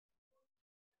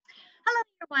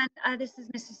everyone, this is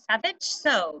Mrs. Savage.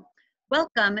 So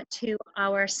welcome to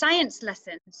our science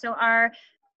lesson. So our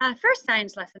first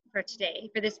science lesson for today,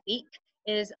 for this week,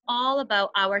 is all about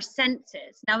our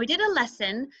senses. Now we did a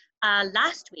lesson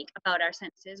last week about our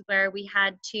senses where we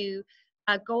had to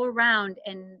go around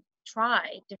and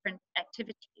try different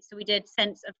activities. So we did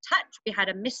sense of touch, we had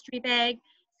a mystery bag,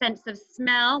 sense of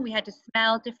smell, we had to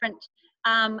smell different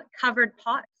covered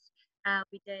pots.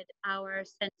 We did our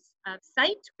sense of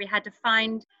sight. We had to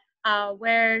find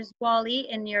where's Wally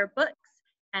in your books.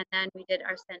 And then we did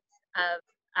our sense of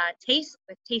taste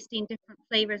with tasting different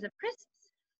flavors of crisps.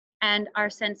 And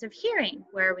our sense of hearing,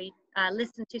 where we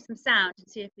listened to some sound to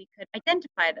see if we could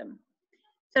identify them.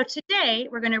 So today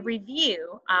we're going to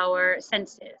review our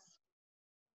senses.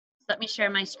 So let me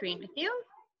share my screen with you.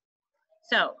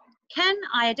 So can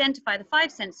I identify the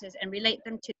 5 senses and relate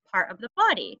them to part of the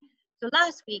body? So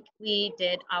last week we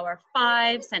did our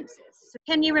 5 senses. So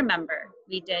can you remember?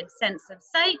 We did sense of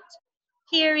sight,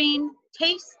 hearing,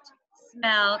 taste,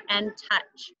 smell, and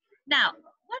touch. Now,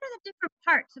 what are the different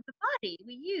parts of the body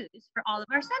we use for all of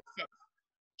our senses?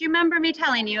 Do you remember me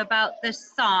telling you about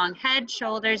this song, head,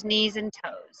 shoulders, knees, and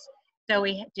toes? So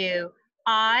we do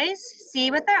eyes, see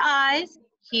with our eyes,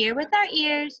 hear with our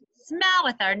ears, smell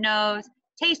with our nose,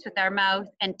 taste with our mouth,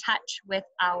 and touch with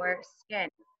our skin.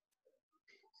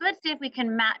 So let's see if we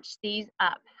can match these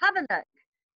up. Have a look.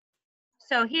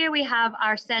 So here we have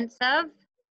our sense of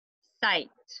sight.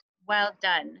 Well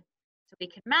done. So we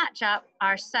can match up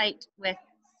our sight with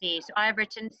see. So I've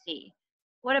written see.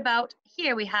 What about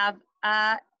here we have,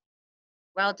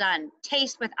 well done,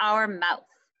 taste with our mouth.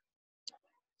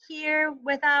 Hear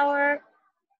with our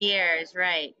ears,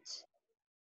 right.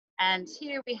 And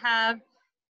here we have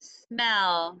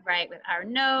smell, right, with our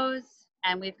nose.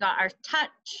 And we've got our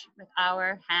touch with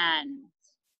our hands.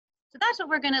 So that's what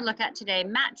we're going to look at today,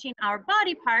 matching our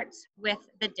body parts with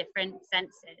the different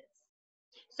senses.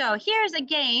 So here's a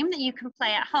game that you can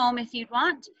play at home if you'd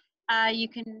want. You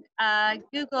can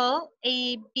Google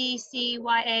abcya.com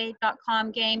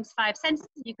games 5 senses.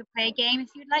 You can play a game if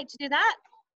you'd like to do that.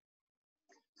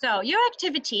 So your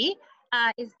activity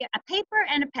is get a paper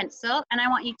and a pencil, and I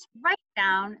want you to write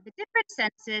down the different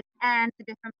senses and the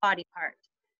different body parts.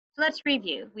 So let's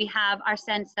review. We have our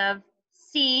sense of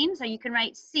seeing, so you can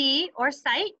write see or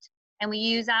sight, and we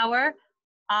use our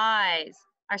eyes.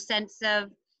 Our sense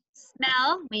of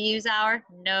smell, we use our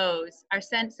nose. Our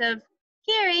sense of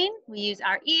hearing, we use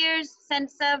our ears.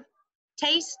 Sense of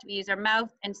taste, we use our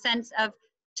mouth. And sense of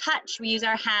touch, we use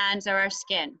our hands or our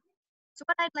skin. So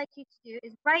what I'd like you to do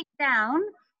is write down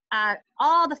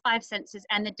all the 5 senses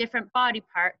and the different body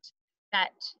parts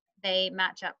that they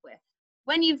match up with.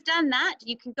 When you've done that,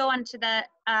 you can go on to the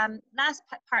last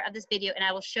part of this video and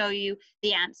I will show you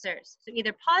the answers. So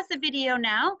either pause the video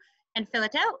now and fill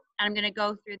it out, and I'm going to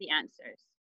go through the answers.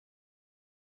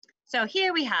 So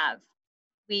here we have,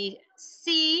 we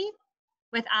see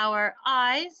with our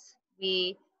eyes,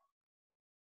 we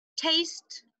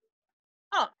taste.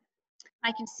 Oh,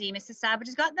 I can see Mrs. Savage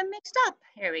has got them mixed up.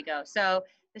 Here we go. So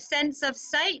the sense of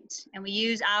sight, and we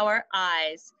use our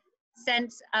eyes.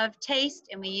 Sense of taste,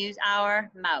 and we use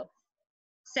our mouth.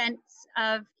 Sense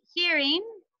of hearing,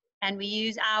 and we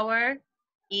use our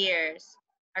ears.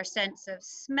 Our sense of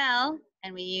smell,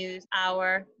 and we use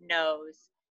our nose.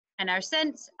 And our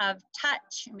sense of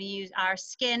touch, and we use our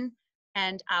skin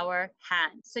and our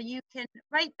hands. So you can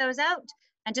write those out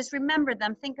and just remember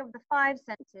them. Think of the 5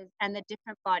 senses and the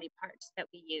different body parts that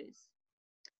we use.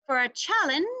 For a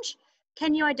challenge,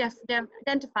 can you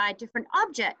identify different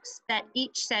objects that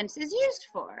each sense is used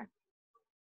for?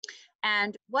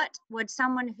 And what would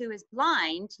someone who is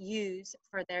blind use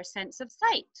for their sense of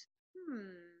sight?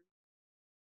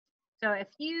 So if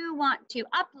you want to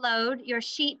upload your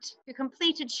sheet, your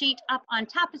completed sheet up on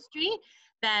Tapestry,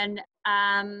 then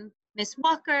Miss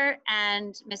Walker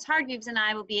and Miss Hargreaves and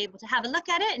I will be able to have a look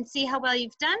at it and see how well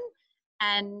you've done.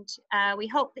 And we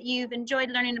hope that you've enjoyed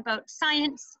learning about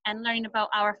science and learning about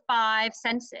our 5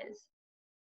 senses.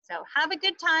 So have a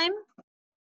good time.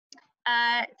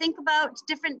 Think about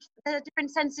the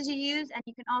different senses you use, and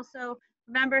you can also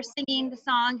remember singing the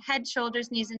song Head,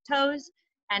 Shoulders, Knees, and Toes,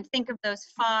 and think of those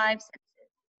 5 senses.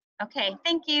 Okay,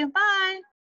 thank you. Bye.